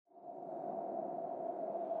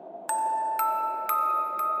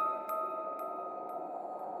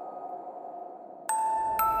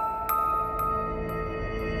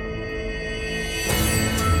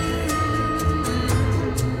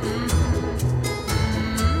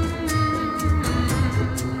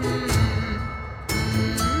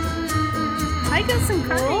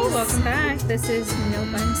Welcome back. This is Nope,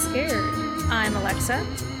 I'm Scared. I'm Alexa.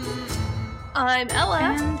 I'm Ella.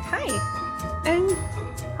 And hi. And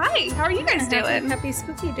hi, how are you guys doing? Happy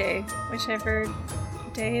Spooky Day, whichever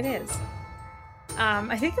day it is.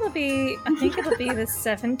 I think it'll be the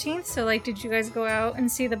 17th. So, like, did you guys go out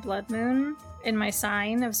and see the blood moon in my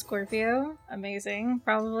sign of Scorpio? Amazing,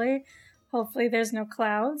 probably. Hopefully there's no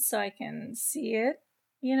clouds so I can see it,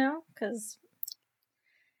 because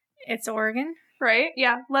it's Oregon. Right?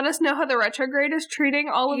 Yeah. Let us know how the retrograde is treating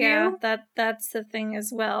all of you. Yeah, that's the thing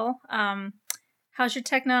as well. How's your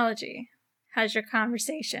technology? How's your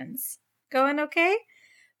conversations? Going okay?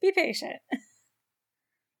 Be patient.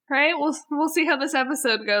 Right? We'll see how this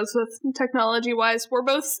episode goes with technology-wise. We're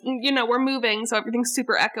both, we're moving, so everything's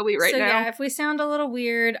super echoey right now. So yeah, if we sound a little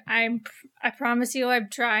weird, I promise you I'm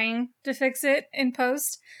trying to fix it in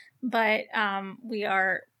post, but we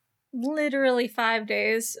are literally 5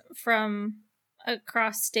 days from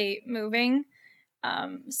across state moving.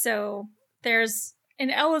 So there's, in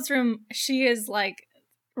Ella's room, she is like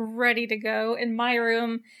ready to go. In my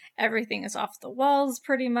room, everything is off the walls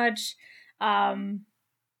pretty much.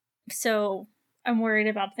 So I'm worried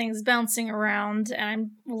about things bouncing around, and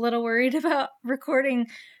I'm a little worried about recording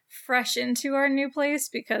fresh into our new place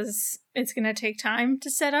because it's going to take time to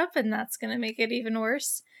set up, and that's going to make it even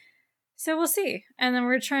worse. So we'll see. And then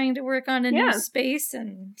we're trying to work on a new space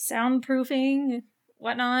and soundproofing,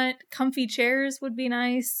 whatnot. Comfy chairs would be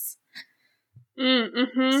nice.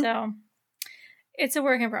 Mm-hmm. So it's a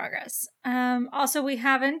work in progress. Also, we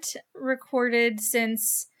haven't recorded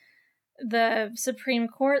since the Supreme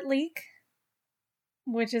Court leak,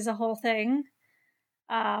 which is a whole thing.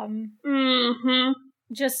 Mm-hmm.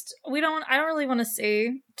 I don't really want to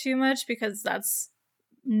say too much because that's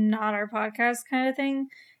not our podcast kind of thing.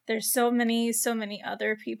 There's so many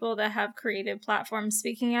other people that have created platforms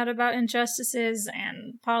speaking out about injustices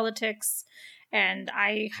and politics, and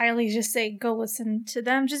I highly just say go listen to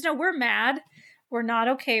them. Just know we're mad. We're not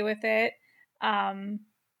okay with it.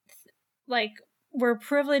 We're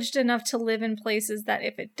privileged enough to live in places that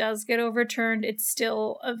if it does get overturned, it's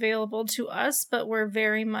still available to us, but we're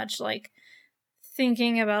very much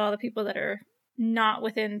thinking about all the people that are not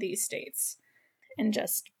within these states and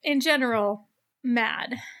just in general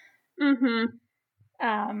mad. Mm-hmm.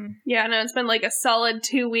 Yeah, no, it's been a solid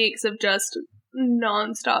 2 weeks of just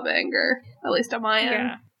nonstop anger, at least on my end.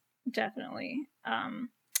 Yeah, definitely.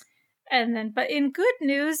 But in good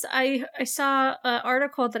news, I saw an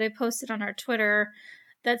article that I posted on our Twitter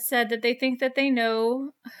that said that they think that they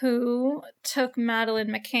know who took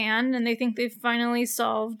Madeleine McCann, and they think they've finally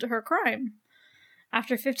solved her crime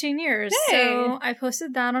after 15 years. Hey. So I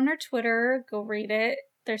posted that on our Twitter. Go read it.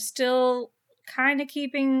 They're still kind of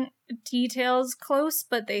keeping details close,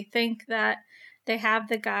 but they think that they have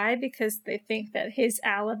the guy because they think that his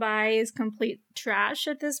alibi is complete trash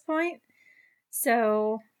at this point.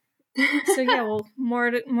 So yeah, well,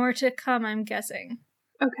 more to come, I'm guessing.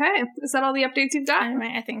 Okay. Is that all the updates you've got?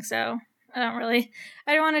 I think so. I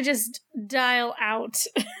don't want to just dial out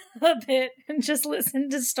a bit and just listen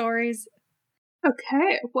to stories.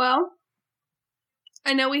 Okay, well,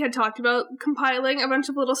 I know we had talked about compiling a bunch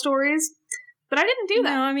of little stories, but I didn't do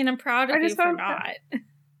that. No, I'm proud of you for not.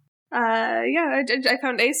 I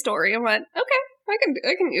found a story and went, okay,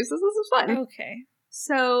 I can use this. This is fun. Okay.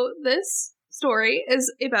 So this story is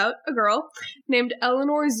about a girl named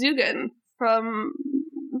Eleanor Zugan from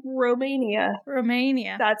Romania.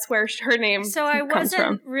 That's where her name comes from. So I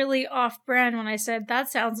wasn't really off-brand when I said that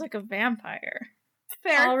sounds like a vampire.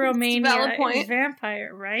 Fair. All Romania valid point. is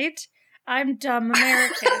vampire, right? I'm dumb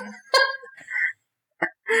American.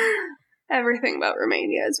 Everything about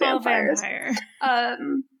Romania is vampires.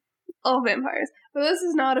 All vampires. But this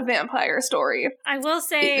is not a vampire story. I will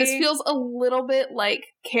say... This feels a little bit like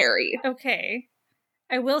Carrie. Okay.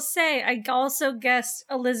 I will say, I also guessed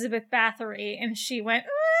Elizabeth Bathory, and she went...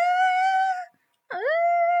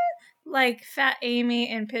 like Fat Amy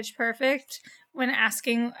in Pitch Perfect when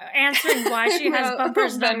answering why she has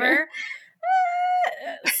Bumper's number.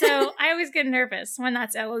 So I always get nervous when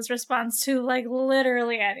that's Ella's response to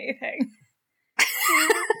literally anything.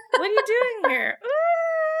 What are you doing here?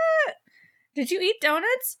 Did you eat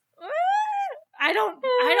donuts? I don't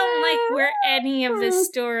like where any of this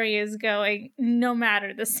story is going, no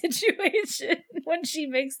matter the situation, when she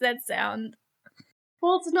makes that sound.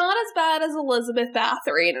 Well, it's not as bad as Elizabeth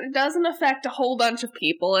Bathory, and it doesn't affect a whole bunch of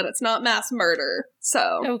people, and it's not mass murder,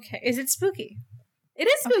 so... Okay. Is it spooky? It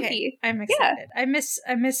is spooky. Okay. I'm excited. Yeah.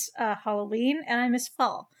 I miss Halloween, and I miss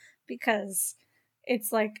fall, because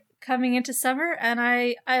it's coming into summer, and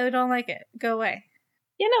I don't like it. Go away.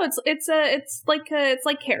 Yeah, no, it's like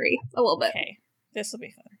Carrie, a little bit. Okay. This will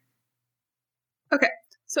be fun. Okay,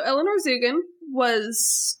 so Eleanor Zugin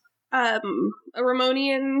was a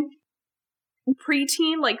Romanian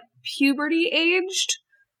preteen, like puberty-aged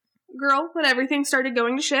girl when everything started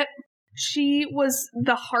going to shit. She was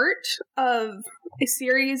the heart of a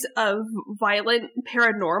series of violent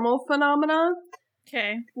paranormal phenomena.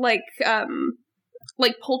 Okay. Like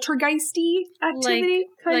poltergeisty activity,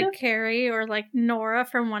 kind of. Carrie or like Nora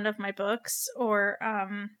from one of my books, or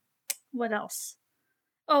what else?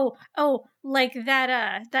 Oh, like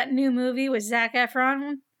that new movie with Zac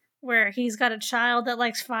Efron where he's got a child that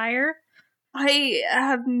likes fire. I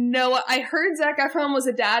heard Zac Efron was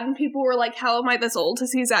a dad, and people were like, "How am I this old to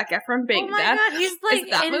see Zac Efron being a dad?" God, he's like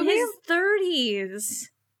in his 30s.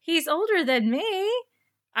 He's older than me,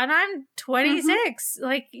 and I'm 26. Mm-hmm.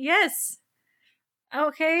 Like, yes.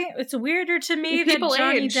 Okay, it's weirder to me that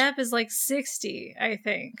Johnny Depp is like 60, I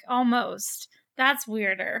think. Almost. That's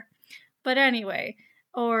weirder. But anyway,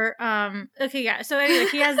 or, okay, yeah. So anyway,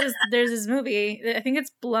 he has there's this movie, I think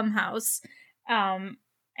it's Blumhouse,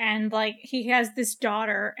 and, like, he has this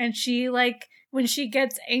daughter, and she, like, when she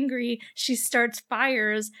gets angry, she starts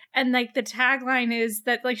fires, and, like, the tagline is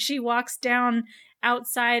that, like, she walks down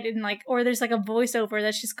outside and, like, or there's, like, a voiceover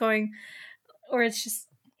that's just going, or it's just,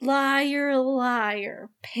 liar, liar,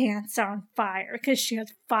 pants on fire, because she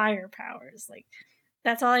has fire powers. Like,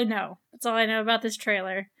 that's all I know. That's all I know about this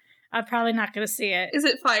trailer. I'm probably not going to see it. Is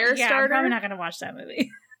it Firestarter? Yeah, I'm probably not going to watch that movie.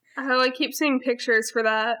 Oh, I keep seeing pictures for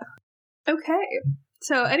that. Okay.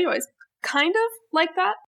 So, anyways, kind of like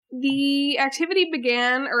that. The activity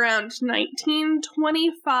began around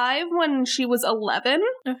 1925 when she was 11.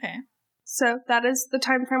 Okay. So that is the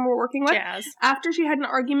time frame we're working with. Jazz. After she had an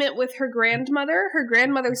argument with her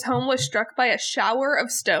grandmother's home was struck by a shower of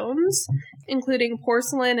stones, including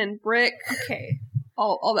porcelain and brick. Okay.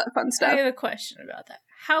 All that fun stuff. I have a question about that.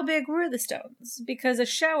 How big were the stones? Because a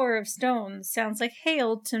shower of stones sounds like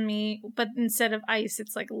hail to me, but instead of ice,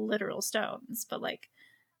 it's like literal stones. But like,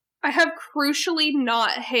 I have crucially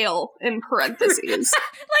not hail in parentheses.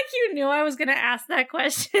 Like you knew I was going to ask that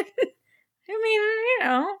question. I mean, you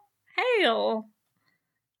know, hail.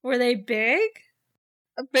 Were they big?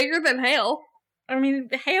 Bigger than hail. I mean,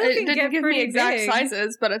 hail can get give pretty me exact big.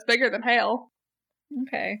 sizes, but it's bigger than hail.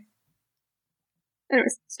 Okay.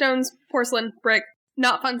 Anyways, stones, porcelain, brick,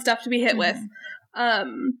 not fun stuff to be hit with.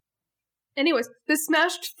 Anyways, this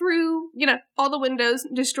smashed through, all the windows,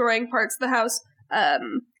 destroying parts of the house.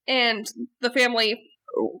 And the family,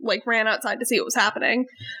 ran outside to see what was happening.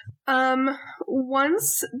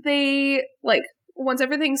 Once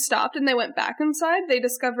everything stopped and they went back inside, they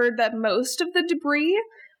discovered that most of the debris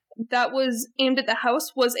that was aimed at the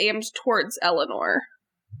house was aimed towards Eleanor.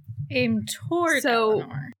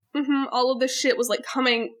 Eleanor. All of the shit was,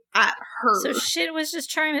 coming at her. So shit was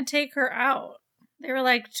just trying to take her out. They were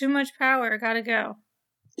like, too much power, gotta go.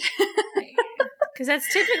 Because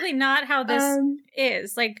that's typically not how this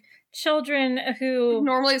is. Like, children who...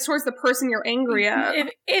 Normally it's towards the person you're angry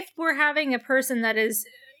at. If we're having a person that is,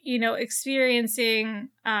 experiencing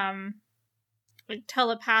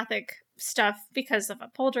telepathic stuff because of a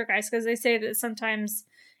poltergeist, because they say that sometimes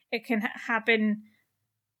it can happen...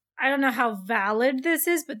 I don't know how valid this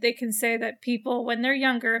is, but they can say that people, when they're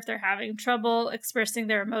younger, if they're having trouble expressing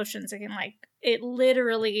their emotions, it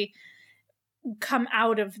literally come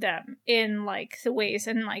out of them in, the ways.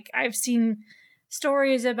 And, I've seen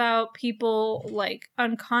stories about people,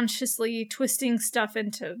 unconsciously twisting stuff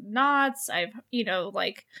into knots. I've,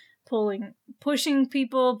 pushing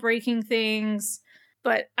people, breaking things.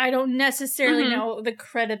 But I don't necessarily know the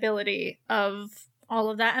credibility of all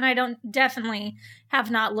of that, and I definitely have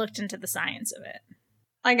not looked into the science of it.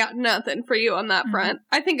 I got nothing for you on that front.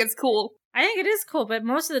 I think it's cool. I think it is cool, but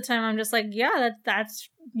most of the time I'm just like, yeah,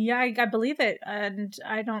 I believe it, and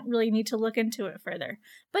I don't really need to look into it further.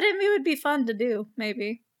 But it would be fun to do,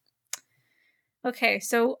 maybe. Okay,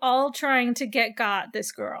 so all trying to get got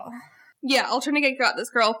this girl. Yeah, all trying to get got this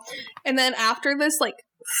girl. And then after this,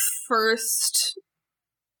 first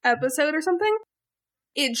episode or something,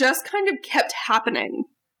 it just kind of kept happening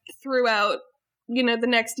throughout, the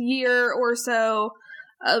next year or so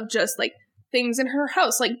of just, things in her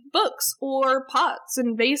house, like books or pots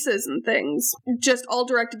and vases and things, just all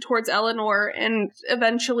directed towards Eleanor. And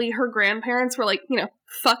eventually her grandparents were like,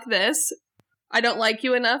 fuck this. I don't like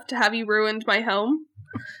you enough to have you ruined my home.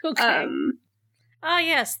 Okay.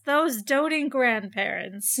 Yes, those doting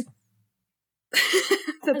grandparents.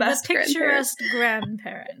 the best picturesque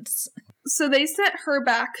grandparents. So they sent her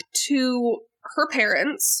back to her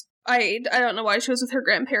parents. I don't know why she was with her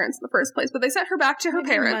grandparents in the first place, but they sent her back to her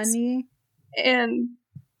parents. Money. And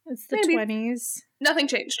it's the 20s. Nothing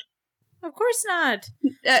changed. Of course not.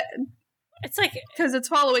 It's like because it's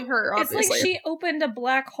following her. Obviously, it's like she opened a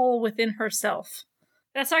black hole within herself.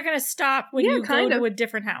 That's not going to stop when you go to a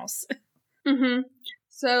different house. Mm-hmm.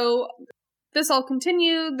 So this all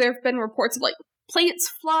continued. There have been reports of like plates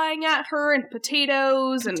flying at her and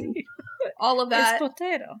potatoes and all of that. It's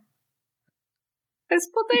potato. It's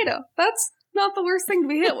potato. That's not the worst thing to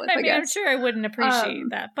be hit with, I mean, guess. I'm sure I wouldn't appreciate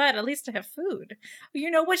that, but at least I have food.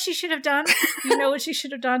 You know what she should have done?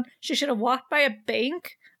 She should have walked by a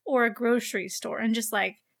bank or a grocery store and just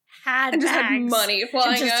like had and bags. Just had money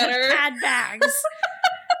flying at her. Had bags.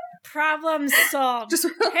 Problem solved. Just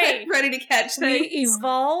hey, ready to catch things. We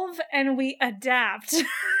evolve and we adapt.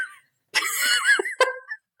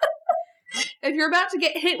 If you're about to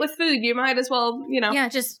get hit with food, you might as well,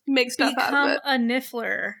 just make stuff out of it. Become a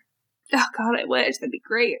niffler. Oh God, I wish. That'd be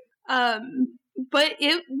great. But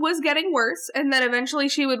it was getting worse, and then eventually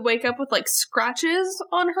she would wake up with like scratches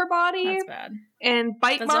on her body. That's bad. And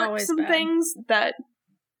bite marks and things that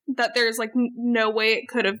there's like no way it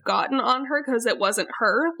could have gotten on her because it wasn't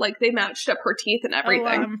her. Like they matched up her teeth and everything.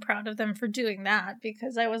 Oh, I'm proud of them for doing that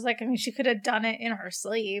because I was like, she could have done it in her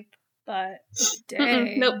sleep, but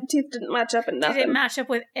dang. Nope, teeth didn't match up and nothing. Did it match up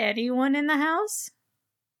with anyone in the house?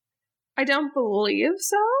 I don't believe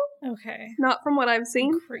so. Okay. Not from what I've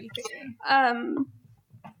seen. Creepy.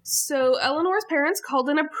 So Eleanor's parents called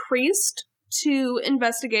in a priest to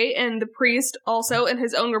investigate, and the priest also in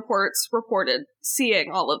his own reports reported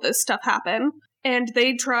seeing all of this stuff happen. And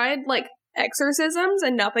they tried like exorcisms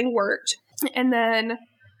and nothing worked. And then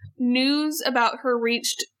news about her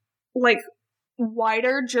reached like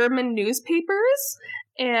wider German newspapers,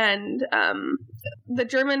 and the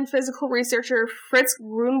German physical researcher Fritz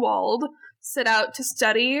Grunwald set out to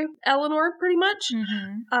study Eleanor pretty much.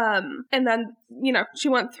 Mm-hmm. And then, she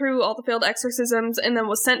went through all the failed exorcisms and then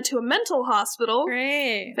was sent to a mental hospital.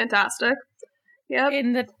 Great. Fantastic. Yep.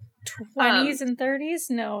 In the 20s and 30s?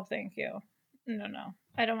 No, thank you. No.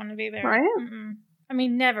 I don't want to be there. Right? Mm-mm. I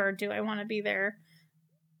mean, never do I want to be there.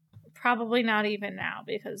 Probably not even now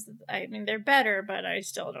because, they're better, but I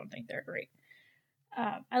still don't think they're great.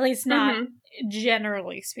 At least not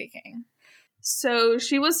generally speaking. So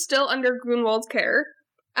she was still under Grunwald's care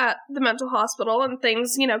at the mental hospital, and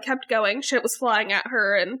things, kept going. Shit was flying at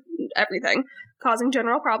her and everything, causing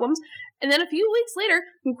general problems. And then a few weeks later,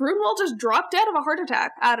 Grunwald just dropped dead of a heart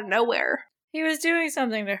attack out of nowhere. He was doing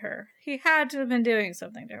something to her. He had to have been doing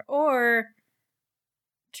something to her. Or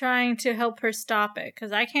trying to help her stop it.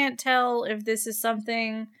 Because I can't tell if this is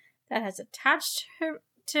something that has attached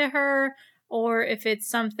to her, or if it's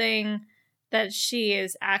something that she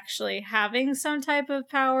is actually having some type of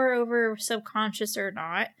power over, subconscious or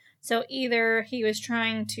not. So either he was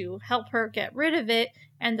trying to help her get rid of it,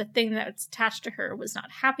 and the thing that's attached to her was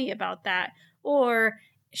not happy about that, or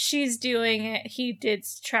she's doing it, he did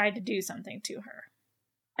try to do something to her.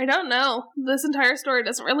 I don't know. This entire story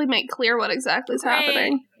doesn't really make clear what exactly is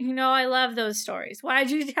happening. I love those stories.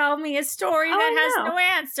 Why'd you tell me a story that has no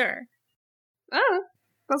answer? Oh,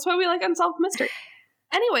 that's why we like Unsolved Mystery.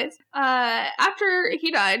 Anyways, after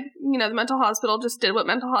he died, the mental hospital just did what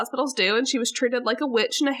mental hospitals do, and she was treated like a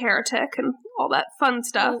witch and a heretic and all that fun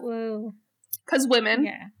stuff. Because women.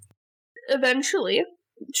 Yeah. Eventually,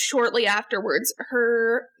 shortly afterwards,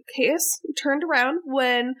 her case turned around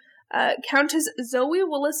when Countess Zoe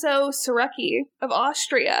Wilissow-Surecki of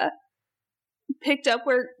Austria picked up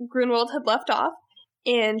where Grunwald had left off,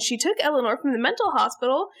 and she took Eleanor from the mental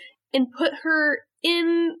hospital and put her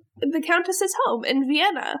in the Countess's home in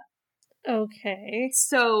Vienna. Okay.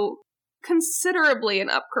 So, considerably an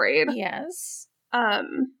upgrade. Yes.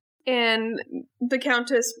 And the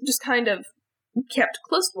Countess just kind of kept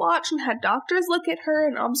close watch and had doctors look at her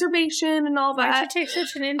and observation and all that. Why'd you take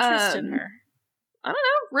such an interest in her? I don't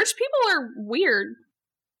know. Rich people are weird.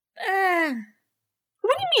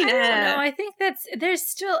 What do you mean? I don't know. I think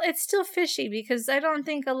it's still fishy because I don't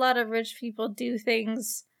think a lot of rich people do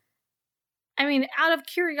things. I mean, out of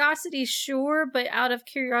curiosity, sure, but out of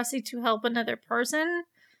curiosity to help another person,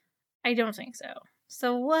 I don't think so.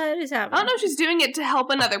 So what is happening? I don't know if she's doing it to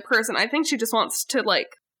help another person. I think she just wants to,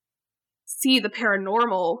 see the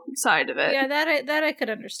paranormal side of it. Yeah, that I could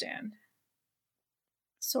understand.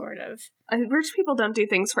 Sort of. Rich people don't do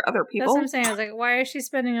things for other people. That's what I'm saying. I was like, why is she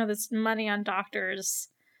spending all this money on doctors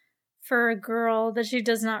for a girl that she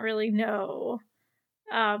does not really know?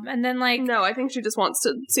 And then no, I think she just wants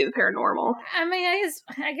to see the paranormal. I mean,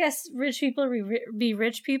 I guess rich people be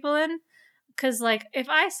rich people in, because if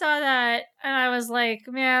I saw that and I was like,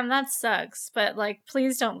 man, that sucks, but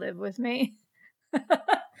please don't live with me.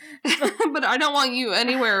 But I don't want you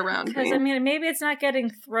anywhere around me. Because maybe it's not getting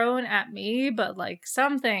thrown at me, but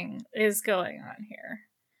something is going on here.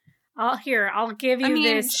 I'll give you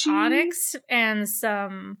this onyx and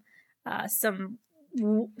some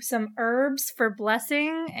herbs for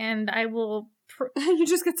blessing, and I will. You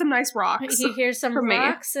just get some nice rocks. Here's some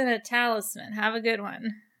rocks and a talisman. Have a good one.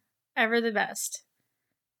 Ever the best.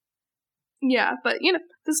 Yeah, but,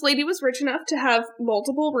 this lady was rich enough to have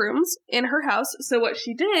multiple rooms in her house, so what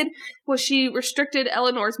she did was she restricted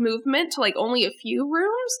Eleanor's movement to, only a few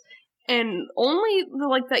rooms, and only,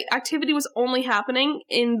 the activity was only happening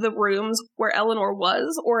in the rooms where Eleanor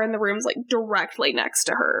was, or in the rooms, directly next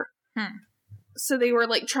to her. So they were,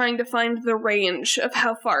 trying to find the range of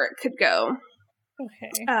how far it could go. Okay.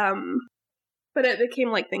 But it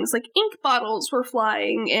became things like ink bottles were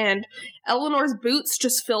flying, and Eleanor's boots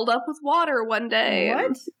just filled up with water one day.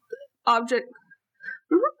 What?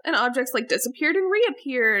 And objects disappeared and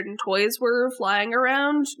reappeared, and toys were flying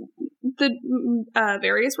around the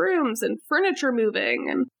various rooms, and furniture moving,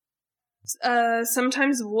 and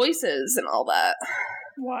sometimes voices and all that.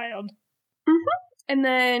 Wild. And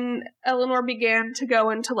then Eleanor began to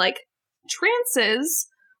go into trances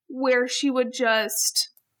where she would just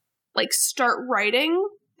start writing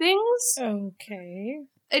things. Okay.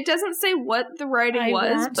 It doesn't say what the writing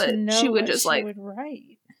was, but she would just would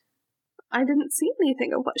write. I didn't see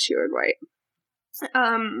anything of what she would write.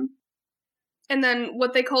 And then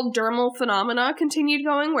what they called dermal phenomena continued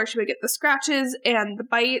going, where she would get the scratches and the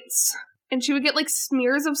bites, and she would get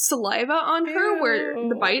smears of saliva on her where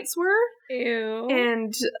the bites were. Ew.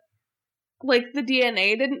 And the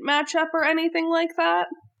DNA didn't match up or anything like that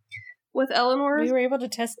with Eleanor. We were able to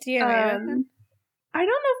test DNA with them? I don't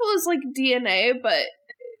know if it was DNA, but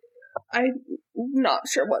I'm not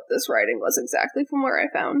sure what this writing was exactly from where I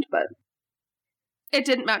found, but it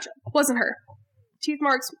didn't match up. Wasn't her. Teeth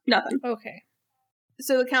marks, nothing. Okay.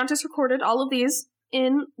 So the Countess recorded all of these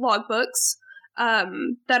in logbooks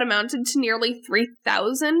that amounted to nearly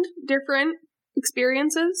 3,000 different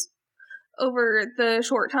experiences over the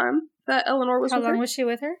short time that Eleanor was with her. How long was she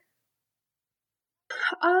with her?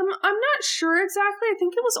 I'm not sure exactly. I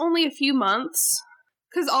think it was only a few months.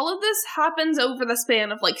 Because all of this happens over the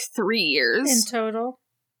span of 3 years. In total?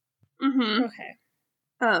 Mm-hmm. Okay.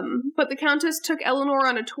 But the Countess took Eleanor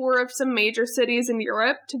on a tour of some major cities in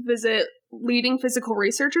Europe to visit leading physical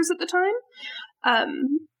researchers at the time,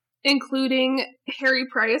 including Harry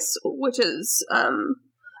Price, which is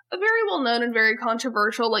a very well-known and very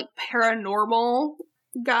controversial, paranormal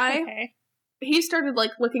guy. Okay. He started,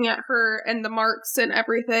 looking at her and the marks and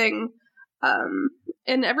everything,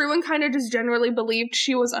 and everyone kind of just generally believed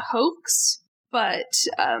she was a hoax, but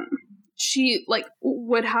she,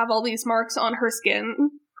 would have all these marks on her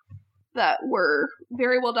skin that were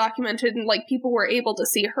very well documented, and, people were able to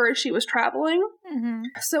see her as she was traveling. Mm-hmm.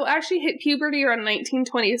 So as she hit puberty around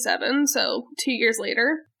 1927, so 2 years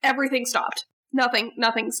later, everything stopped.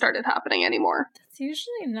 Nothing started happening anymore. That's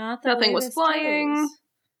usually not the Nothing way was this flying. goes.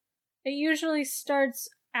 It usually starts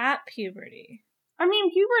at puberty. I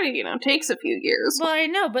mean, puberty, takes a few years. Well, I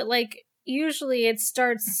know, but usually it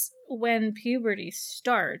starts when puberty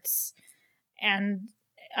starts, and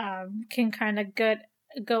can kind of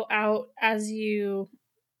go out as you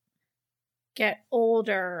get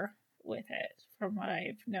older with it, from what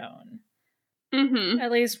I've known. Mm-hmm.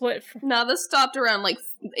 At least what... No, this stopped around,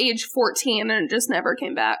 age 14, and it just never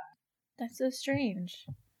came back. That's so strange.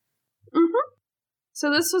 Mm-hmm. So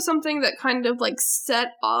this was something that kind of,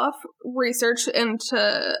 set off research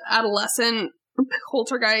into adolescent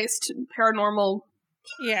poltergeist, paranormal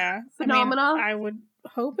phenomena. I would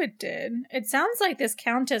hope it did. It sounds like this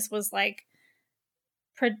Countess was,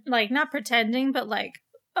 not pretending, but,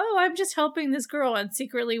 oh, I'm just helping this girl, and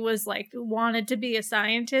secretly was, wanted to be a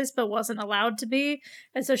scientist, but wasn't allowed to be,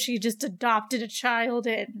 and so she just adopted a child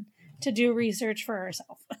in to do research for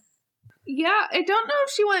herself. Yeah, I don't know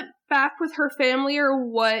if she went back with her family or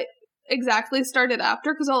what exactly started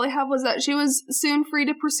after, because all I have was that she was soon free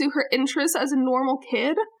to pursue her interests as a normal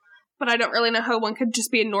kid, but I don't really know how one could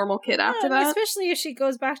just be a normal kid after that. Especially if she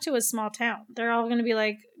goes back to a small town. They're all going to be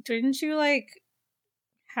like, didn't you,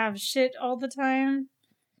 have shit all the time?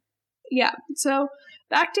 Yeah, so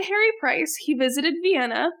back to Harry Price. He visited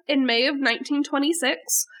Vienna in May of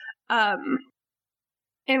 1926, and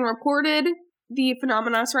reported the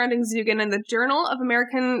phenomena surrounding Zugan in the Journal of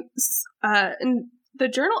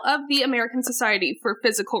the American Society for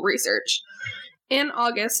Physical Research in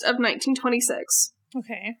August of 1926.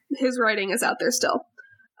 Okay. His writing is out there still.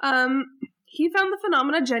 He found the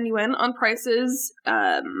phenomena genuine on Price's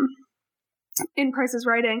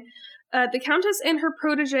writing. The Countess and her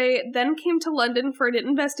protege then came to London for an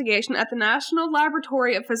investigation at the National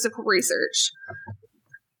Laboratory of Physical Research.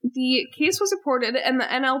 The case was reported in the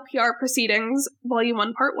NLPR Proceedings, Volume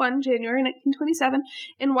 1, Part 1, January 1927,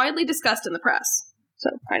 and widely discussed in the press. So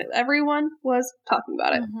kind of everyone was talking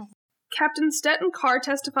about it. Mm-hmm. Captain Stetton Carr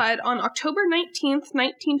testified on October 19th,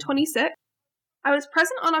 1926. I was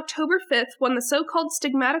present on October 5th when the so-called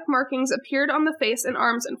stigmatic markings appeared on the face and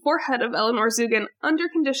arms and forehead of Eleanor Zugan under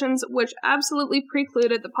conditions which absolutely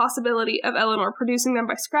precluded the possibility of Eleanor producing them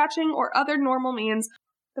by scratching or other normal means.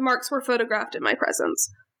 The marks were photographed in my presence.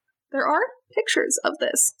 There are pictures of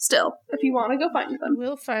this still, if you want to go find them.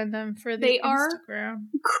 We'll find them for the They Instagram. are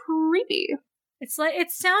creepy. It's like,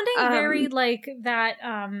 it's sounding very like that,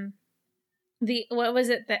 what was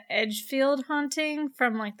it, the Edgefield haunting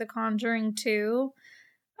from, like, The Conjuring 2,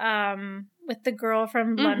 with the girl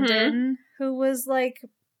from London who was, like,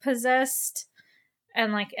 possessed,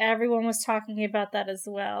 and, like, everyone was talking about that as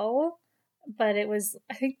well, but it was,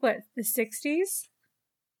 I think, the 60s?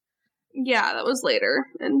 Yeah, that was later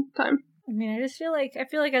in time. I mean, I feel like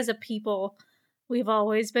as a people, we've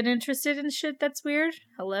always been interested in shit that's weird.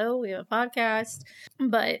 Hello, we have a podcast.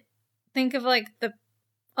 But think of, like,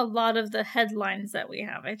 a lot of the headlines that we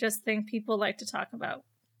have. I just think people like to talk about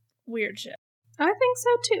weird shit. I think so,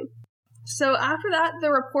 too. So after that,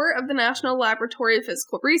 the report of the National Laboratory of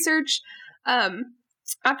Physical Research,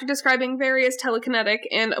 after describing various telekinetic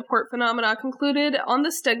and occult phenomena, concluded on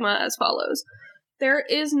the stigma as follows. There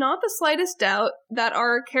is not the slightest doubt that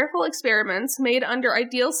our careful experiments made under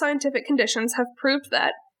ideal scientific conditions have proved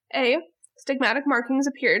that A. Stigmatic markings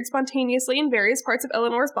appeared spontaneously in various parts of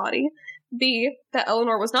Eleanor's body, B. That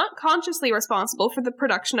Eleanor was not consciously responsible for the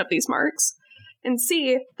production of these marks, and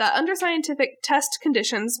C. That under scientific test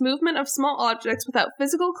conditions, movement of small objects without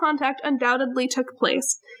physical contact undoubtedly took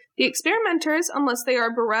place. The experimenters, unless they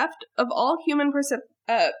are bereft of all human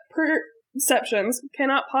perceptions,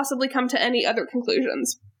 cannot possibly come to any other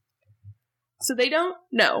conclusions. So they don't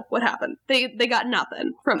know what happened. They got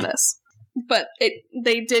nothing from this. But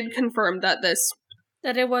they did confirm that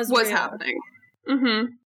it was happening.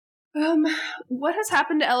 What has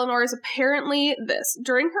happened to Eleanor is apparently this.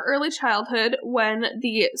 During her early childhood, when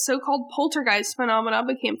the so-called poltergeist phenomena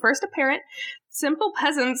became first apparent, simple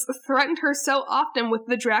peasants threatened her so often with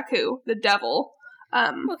the Dracu, the devil,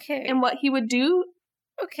 and what he would do.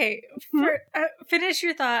 Okay, finish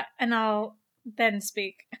your thought, and I'll then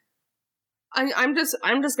speak. I'm just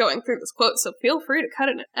going through this quote, so feel free to cut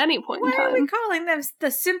it at any point in time. Why are we calling them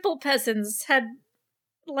the simple peasants? Had,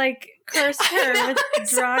 like, cursed her with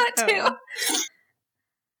Draco.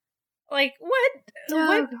 Like, what? Oh,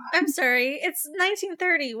 what? I'm sorry, it's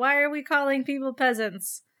 1930. Why are we calling people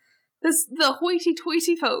peasants? The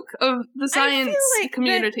hoity-toity folk of the science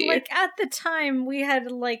community. That, like, at the time, we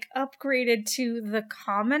had, like, upgraded to the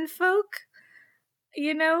common folk,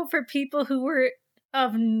 you know, for people who were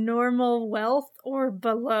of normal wealth or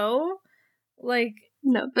below. Like,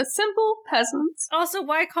 no, the simple peasants. Also,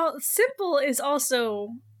 why call simple is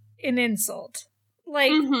also an insult.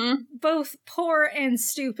 Like, both poor and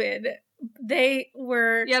stupid. They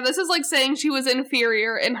were... Yeah, this is like saying she was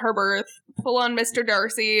inferior in her birth. Full on Mr.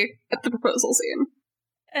 Darcy at the proposal scene.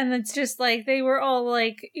 And it's just like, they were all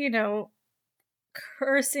like, you know,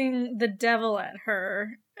 cursing the devil at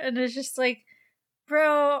her. And it's just like,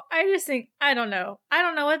 bro, I just think, I don't know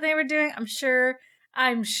what they were doing.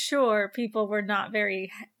 I'm sure people were not very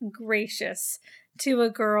gracious to a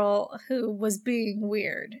girl who was being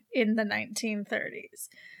weird in the 1930s.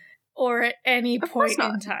 Or at any point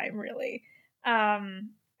in time, really.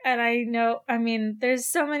 And I know, I mean, there's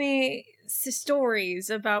so many stories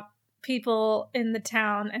about people in the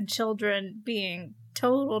town and children being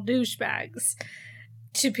total douchebags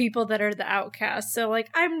to people that are the outcasts. So, like,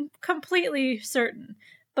 I'm completely certain.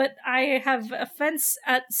 But I have offense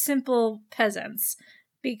at simple peasants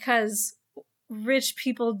because rich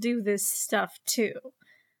people do this stuff too.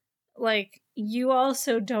 Like, you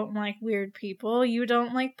also don't like weird people. You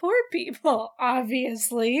don't like poor people,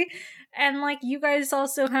 obviously. And, like, you guys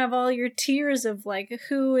also have all your tiers of, like,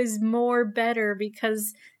 who is more better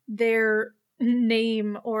because their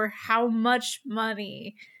name or how much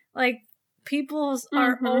money. Like, people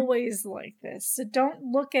are always like this. So don't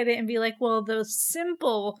look at it and be like, well, those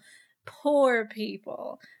simple, poor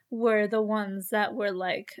people were the ones that were,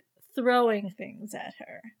 like, throwing things at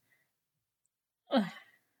her. Ugh.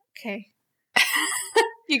 Okay.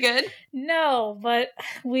 You good? No, but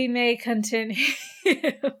we may continue.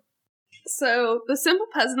 So, the simple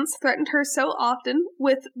peasants threatened her so often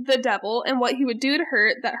with the devil and what he would do to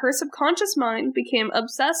her that her subconscious mind became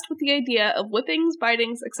obsessed with the idea of whippings,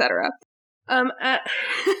 bitings, etc.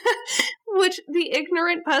 Which the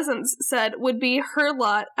ignorant peasants said would be her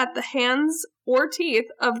lot at the hands or teeth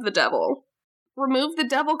of the devil. remove the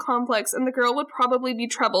devil complex and the girl would probably be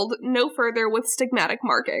troubled no further with stigmatic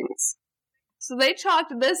markings. So they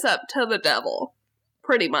chalked this up to the devil,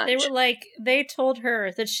 pretty much. They were like, they told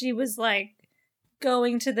her that she was like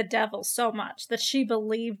going to the devil so much that she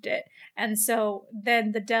believed it. And so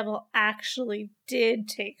then the devil actually did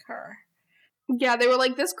take her. Yeah, they were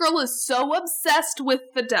like, this girl is so obsessed with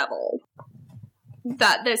the devil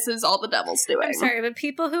that this is all the devil's doing. I'm sorry, but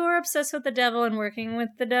people who are obsessed with the devil and working with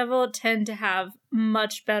the devil tend to have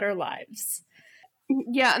much better lives.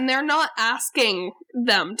 Yeah, and they're not asking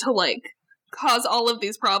them to, like, cause all of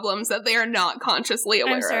these problems that they are not consciously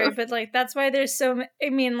aware of. I'm sorry, but, like, that's why there's so...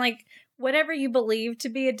 I mean, like, whatever you believe to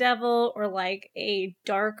be a devil or, like, a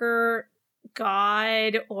darker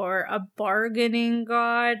god or a bargaining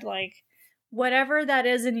god, like, whatever that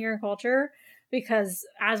is in your culture... Because,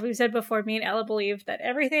 as we've said before, me and Ella believe that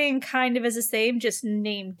everything kind of is the same, just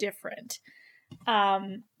named different.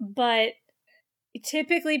 But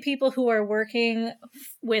typically people who are working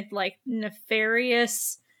with, like,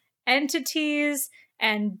 nefarious entities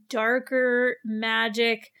and darker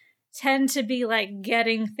magic tend to be, like,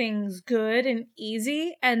 getting things good and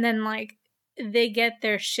easy, and then, like, they get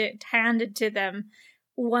their shit handed to them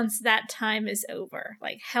once that time is over.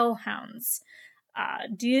 Like, hellhounds.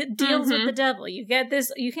 Deals with the devil. You get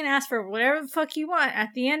this, you can ask for whatever the fuck you want. At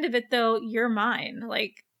the end of it, though, you're mine.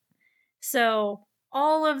 Like, so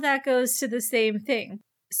all of that goes to the same thing.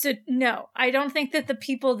 So, no, I don't think that the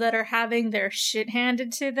people that are having their shit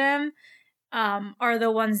handed to them are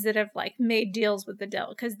the ones that have, like, made deals with the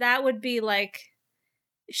devil. Because that would be, like,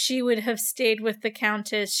 she would have stayed with the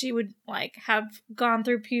Countess. She would, like, have gone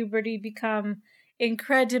through puberty, become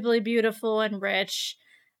incredibly beautiful and rich.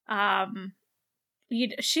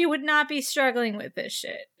 She would not be struggling with this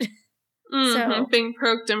shit. So, being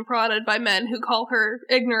poked and prodded by men who call her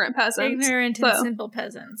ignorant peasants. Ignorant and simple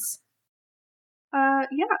peasants.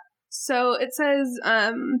 Yeah. So it says,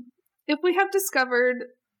 if we have discovered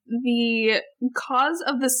the cause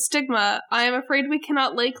of the stigma, I am afraid we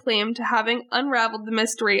cannot lay claim to having unraveled the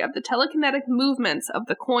mystery of the telekinetic movements of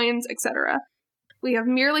the coins, etc. We have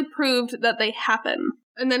merely proved that they happen.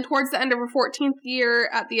 And then towards the end of her 14th year,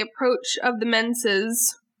 at the approach of the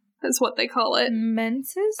menses, is what they call it.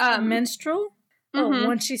 Menses? Menstrual? Oh,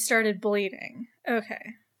 once she started bleeding.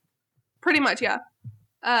 Okay. Pretty much, yeah.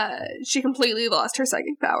 She completely lost her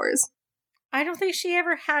psychic powers. I don't think she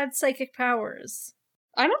ever had psychic powers.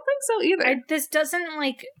 I don't think so either. This doesn't,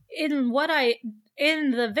 like, in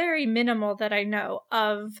the very minimal that I know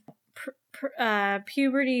of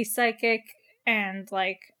puberty psychic and,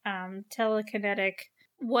 like, telekinetic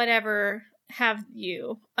whatever have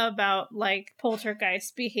you about, like,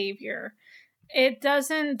 poltergeist behavior. It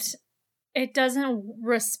doesn't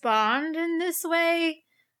respond in this way.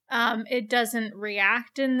 It doesn't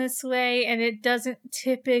react in this way, and it doesn't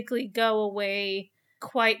typically go away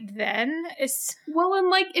quite then. Well, and,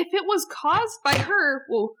 like, if it was caused by her,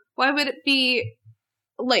 well, why would it be,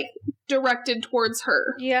 like, directed towards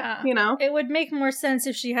her? Yeah. You know? It would make more sense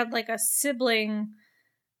if she had, like, a sibling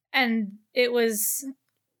and it was,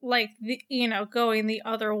 like, going the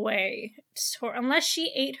other way. Unless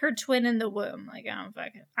she ate her twin in the womb. Like,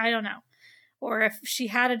 I don't know. Or if she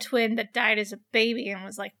had a twin that died as a baby and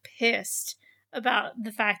was, like, pissed about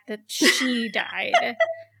the fact that she died.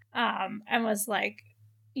 And was like,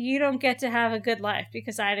 you don't get to have a good life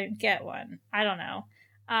because I didn't get one. I don't know.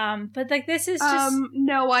 But, like, this is just...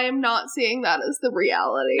 no, I am not seeing that as the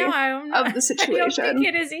reality of the situation. I don't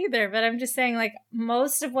think it is either, but I'm just saying, like,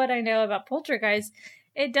 most of what I know about poltergeist,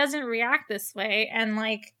 it doesn't react this way. And,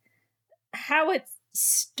 like, how it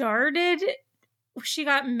started, she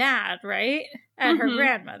got mad, right? At her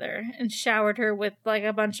grandmother and showered her with, like,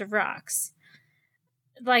 a bunch of rocks.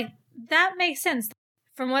 Like, that makes sense.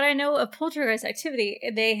 From what I know of poltergeist activity,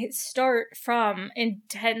 they start from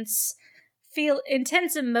intense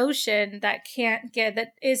emotion that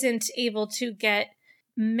isn't able to get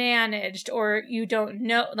managed, or you don't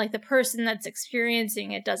know, like, the person that's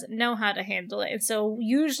experiencing it doesn't know how to handle it. And so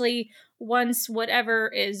usually once whatever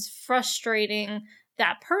is frustrating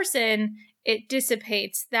that person, it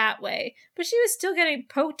dissipates that way. But she was still getting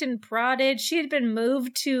poked and prodded. She had been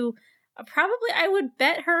moved to probably, I would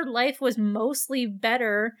bet her life was mostly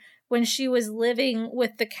better when she was living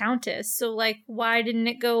with the Countess. So, like, why didn't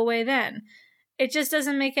it go away then? It just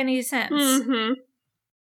doesn't make any sense.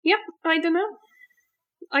 Yep, I don't know.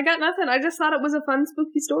 I got nothing. I just thought it was a fun,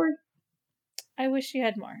 spooky story. I wish you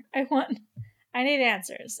had more. I need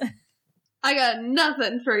answers. I got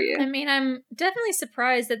nothing for you. I mean, I'm definitely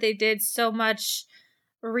surprised that they did so much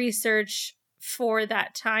research for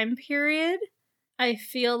that time period. I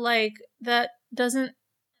feel like that doesn't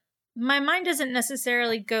my mind doesn't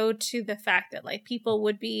necessarily go to the fact that like people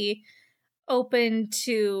would be open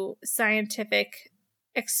to scientific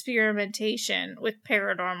experimentation with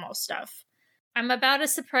paranormal stuff. I'm about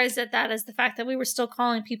as surprised at that as the fact that we were still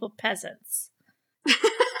calling people peasants.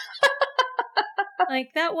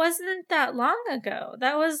 Like, that wasn't that long ago.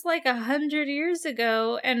 That was like 100 years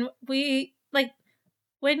ago. And we, like,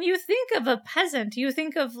 when you think of a peasant, you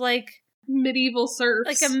think of like medieval serfs.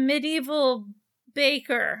 Like a medieval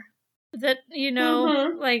baker that, you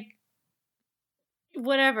know, like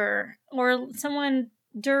whatever, or someone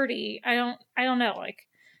dirty. I don't know. Like,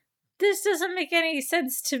 this doesn't make any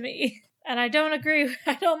sense to me. And I don't agree.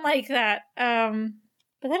 I don't like that.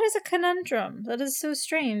 But that is a conundrum. That is so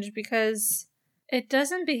strange because it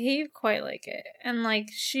doesn't behave quite like it. And like,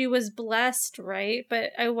 she was blessed, right?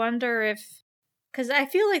 But I wonder if, because I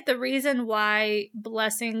feel like the reason why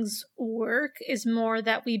blessings work is more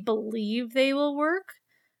that we believe they will work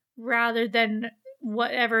rather than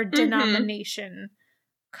whatever denomination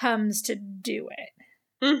comes to do it.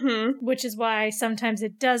 Which is why sometimes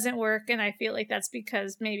it doesn't work, and I feel like that's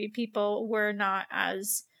because maybe people were not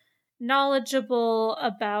as knowledgeable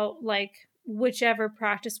about, like, whichever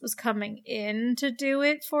practice was coming in to do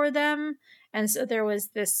it for them, and so there was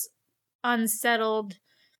this unsettled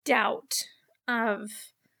doubt of,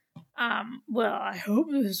 well, I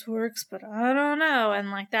hope this works, but I don't know,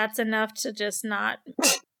 and, like, that's enough to just not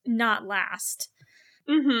last.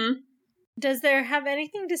 Does there have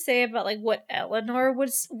anything to say about, like, what Eleanor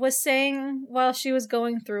was saying while she was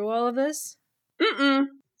going through all of this? I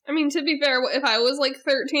mean, to be fair, if I was, like,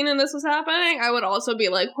 13 and this was happening, I would also be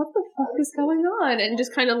like, what the fuck is going on? And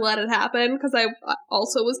just kind of let it happen, because I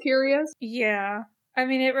also was curious. Yeah. I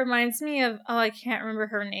mean, it reminds me of, I can't remember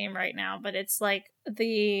her name right now, but it's, like,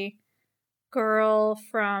 the girl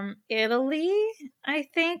from Italy, I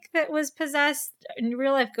think, that was possessed. In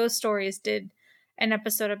Real Life Ghost Stories did an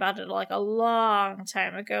episode about it like a long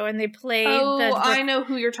time ago, and they played I know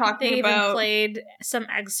who you're talking about. They even played some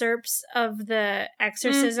excerpts of the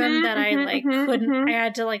exorcism that I like couldn't. I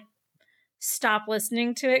had to like stop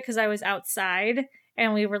listening to it because I was outside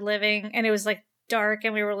and we were living, and it was like dark,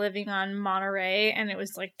 and we were living on Monterey, and it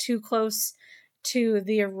was like too close to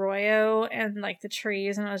the arroyo and like the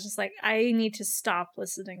trees, and I was just like, I need to stop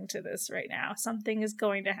listening to this right now. Something is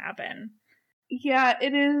going to happen. Yeah,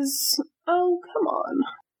 it is. Oh, come on.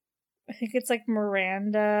 I think it's like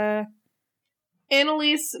Miranda.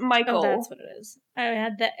 Annalise Michael. Oh, that's what it is. I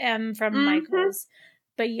had the M from Michaels.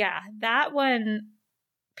 But yeah, that one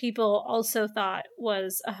people also thought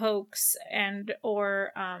was a hoax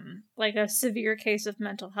or like a severe case of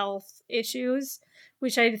mental health issues,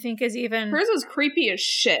 which I think is even... Hers was creepy as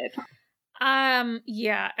shit.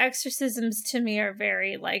 Yeah, exorcisms to me are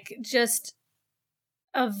very, like, just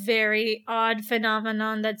a very odd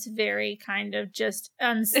phenomenon that's very kind of just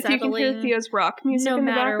unsettling. If you can hear Thea's rock music in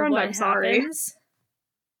the background, I'm sorry.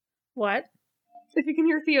 What? If you can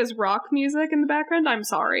hear Thea's rock music in the background, I'm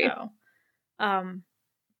sorry. Oh.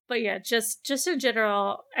 But yeah, just in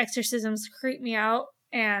general, exorcisms creep me out,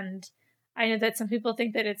 and I know that some people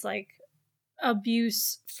think that it's like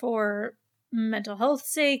abuse for mental health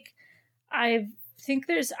sake. I think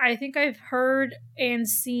I've heard and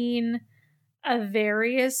seen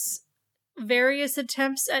various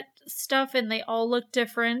attempts at stuff, and they all look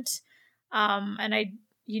different. And I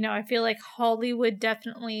feel like Hollywood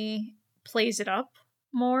definitely plays it up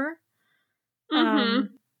more.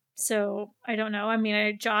 So I don't know. I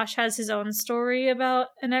mean, Josh has his own story about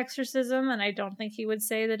an exorcism, and I don't think he would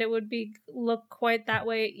say that it would look quite that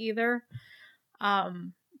way either.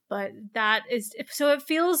 But that is, so it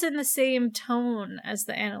feels in the same tone as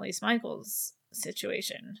the Annalise Michaels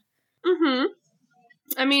situation.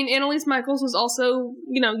 I mean, Annalise Michaels was also,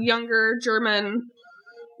 younger German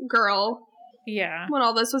girl. Yeah. When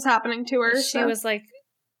all this was happening to her. She was like,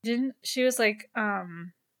 she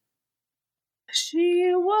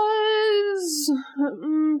was,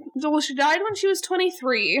 well, she died when she was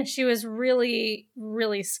 23. She was really,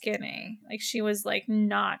 really skinny. Like, she was, like,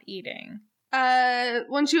 not eating.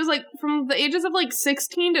 When she was, like, from the ages of, like,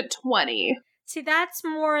 16 to 20. See, that's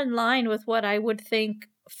more in line with what I would think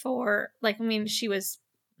for, like, I mean, she was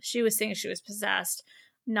saying she was possessed,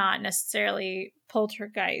 not necessarily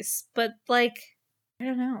poltergeist, but, like, I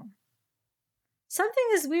don't know. Something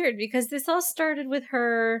is weird, because this all started with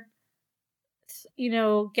her,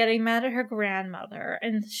 getting mad at her grandmother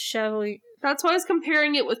and showing... That's why I was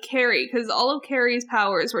comparing it with Carrie, because all of Carrie's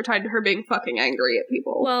powers were tied to her being fucking angry at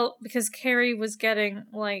people. Well, because Carrie was getting,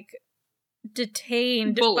 like,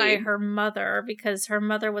 detained by Bullied. her mother because her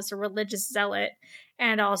mother was a religious zealot,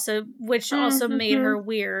 and which also made her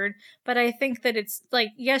weird. But I think that it's like,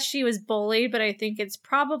 yes, she was bullied, but I think it's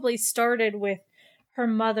probably started with her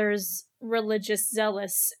mother's religious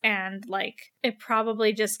zealous, and like it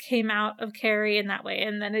probably just came out of Carrie in that way,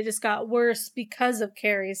 and then it just got worse because of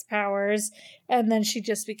Carrie's powers, and then she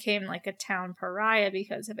just became like a town pariah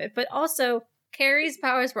because of it. But also Carrie's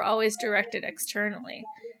powers were always directed externally.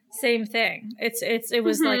 Same thing. It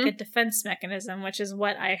was like a defense mechanism, which is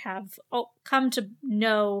what I have come to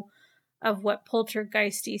know of what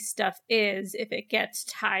poltergeisty stuff is. If it gets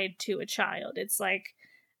tied to a child, it's like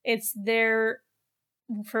it's their,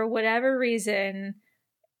 for whatever reason,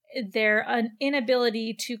 their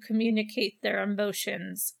inability to communicate their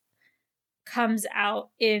emotions comes out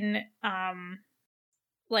in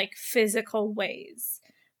like physical ways.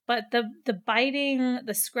 But the biting,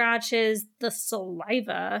 the scratches, the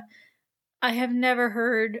saliva, I have never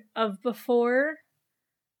heard of before.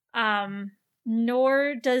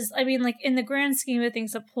 Nor does, I mean, like, in the grand scheme of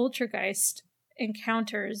things, a poltergeist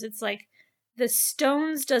encounters, it's like the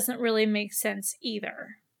stones doesn't really make sense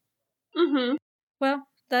either. Mm-hmm. Well,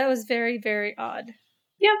 that was very, very odd.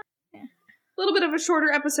 Yeah. A little bit of a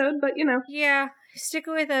shorter episode, but you know. Yeah. Stick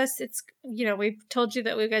with us. It's, you know, we've told you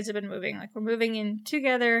that we guys have been moving. Like, we're moving in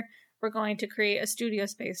together. We're going to create a studio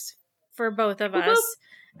space for both of us.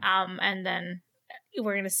 And then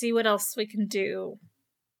we're going to see what else we can do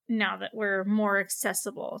now that we're more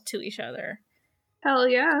accessible to each other. Hell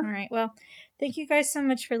yeah. All right. Well, thank you guys so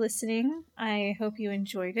much for listening. I hope you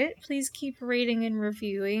enjoyed it. Please keep rating and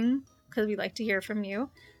reviewing because we'd like to hear from you.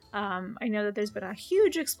 I know that there's been a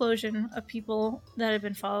huge explosion of people that have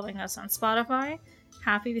been following us on Spotify.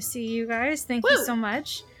 Happy to see you guys. Thank you so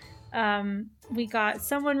much. We got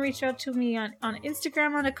someone reach out to me on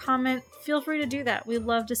Instagram on a comment. Feel free to do that. We'd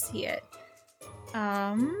love to see it.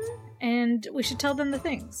 And we should tell them the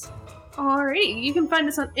things. Alrighty, you can find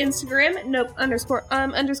us on Instagram at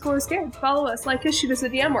nope_scared. Follow us, like us, shoot us a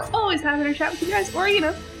DM. We're always happy to chat with you guys. Or, you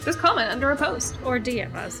know, just comment under a post. Or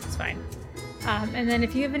DM us. It's fine. And then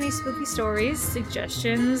if you have any spooky stories,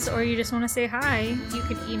 suggestions, or you just want to say hi, you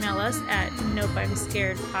can email us at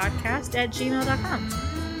nopeimscaredpodcast@gmail.com.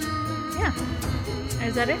 Yeah.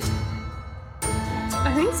 Is that it?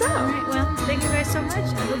 I think so. Alright, well, thank you guys so much.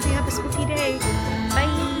 I hope you have a spooky day.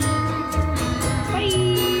 Bye!